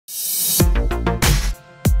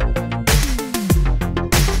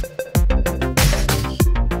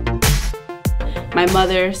My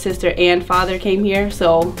mother, sister, and father came here,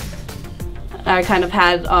 so I kind of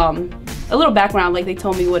had a little background, like they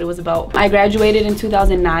told me what it was about. I graduated in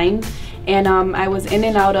 2009, and I was in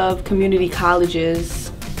and out of community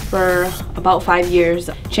colleges for about 5 years.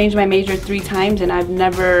 Changed my major 3 times, and I've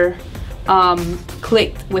never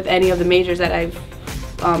clicked with any of the majors that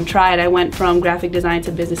I've tried. I went from graphic design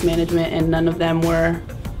to business management, and none of them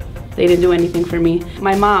they didn't do anything for me.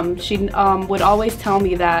 My mom, she would always tell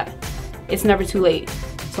me that it's never too late.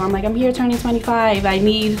 So I'm like, I'm here turning 25, I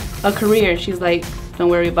need a career. She's like, don't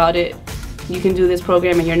worry about it. You can do this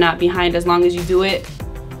program and you're not behind. As long as you do it,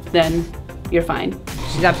 then you're fine.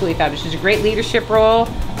 She's absolutely fabulous. She's a great leadership role.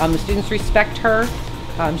 The students respect her.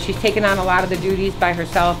 She's taken on a lot of the duties by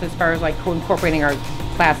herself as far as like incorporating our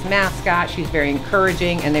class mascot. She's very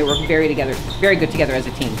encouraging, and they work very good together as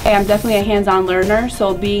a team. I'm definitely a hands-on learner,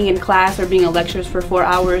 so being in class or being in lectures for 4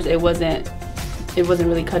 hours, it wasn't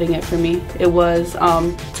really cutting it for me. It was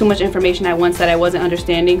too much information at once that I wasn't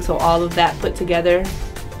understanding, so all of that put together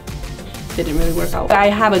didn't really work out. I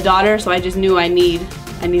have a daughter, so I just knew I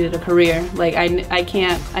needed a career. Like I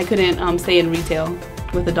couldn't stay in retail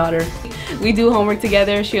with a daughter. We do homework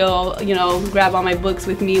together. She'll, grab all my books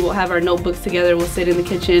with me. We'll have our notebooks together. We'll sit in the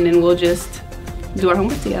kitchen and we'll just do our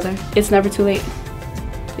homework together. It's never too late.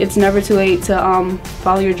 It's never too late to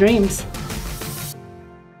follow your dreams.